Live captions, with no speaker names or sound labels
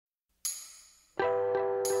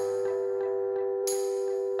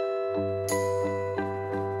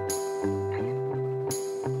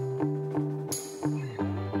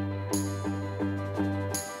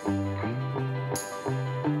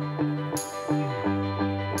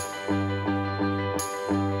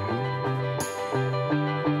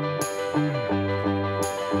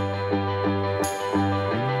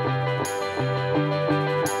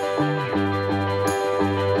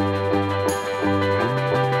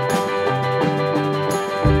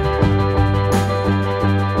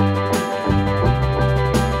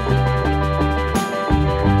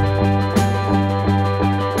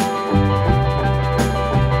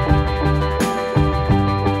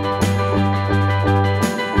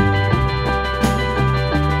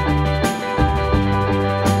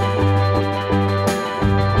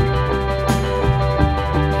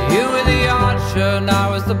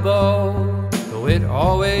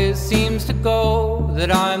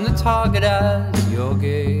that I'm the target as your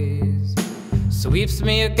gaze sweeps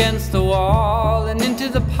me against the wall and into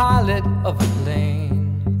the pilot of a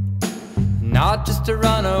plane. Not just to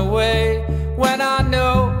run away when I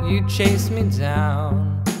know you chase me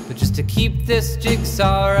down, but just to keep this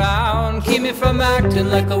jigsaw around, keep me from acting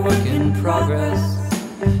like a work in progress,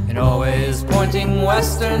 and always pointing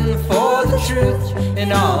western for the truth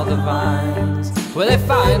in all the vines. Well, they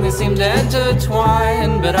finally seem to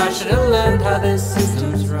intertwine, but I should have learned how this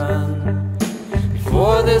system's run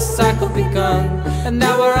before this cycle begun. And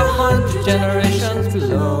now we're 100 generations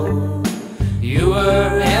below. You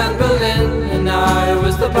were in Berlin and I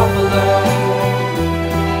was the buffalo.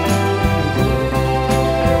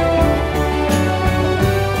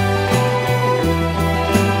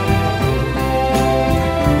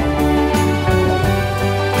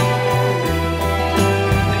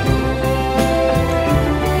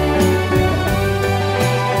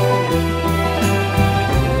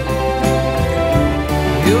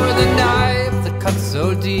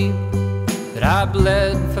 So deep that I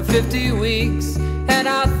bled for 50 weeks, and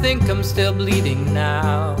I think I'm still bleeding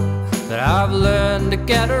now. But I've learned to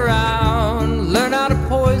get around, learn how to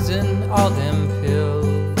poison all them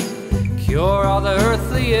pills, cure all the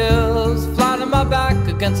earthly ills, fly to my back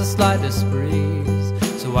against the slightest breeze,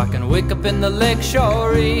 so I can wake up in the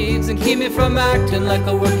lakeshore reeds and keep me from acting like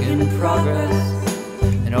a work in progress,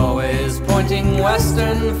 and always pointing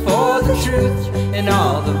western for the truth in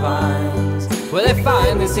all the vines. Well, they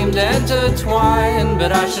finally seem to intertwine,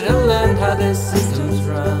 but I should have learned how this system's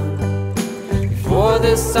run before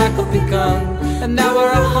this cycle begun. And now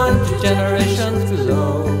we're 100 generations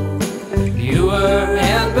below.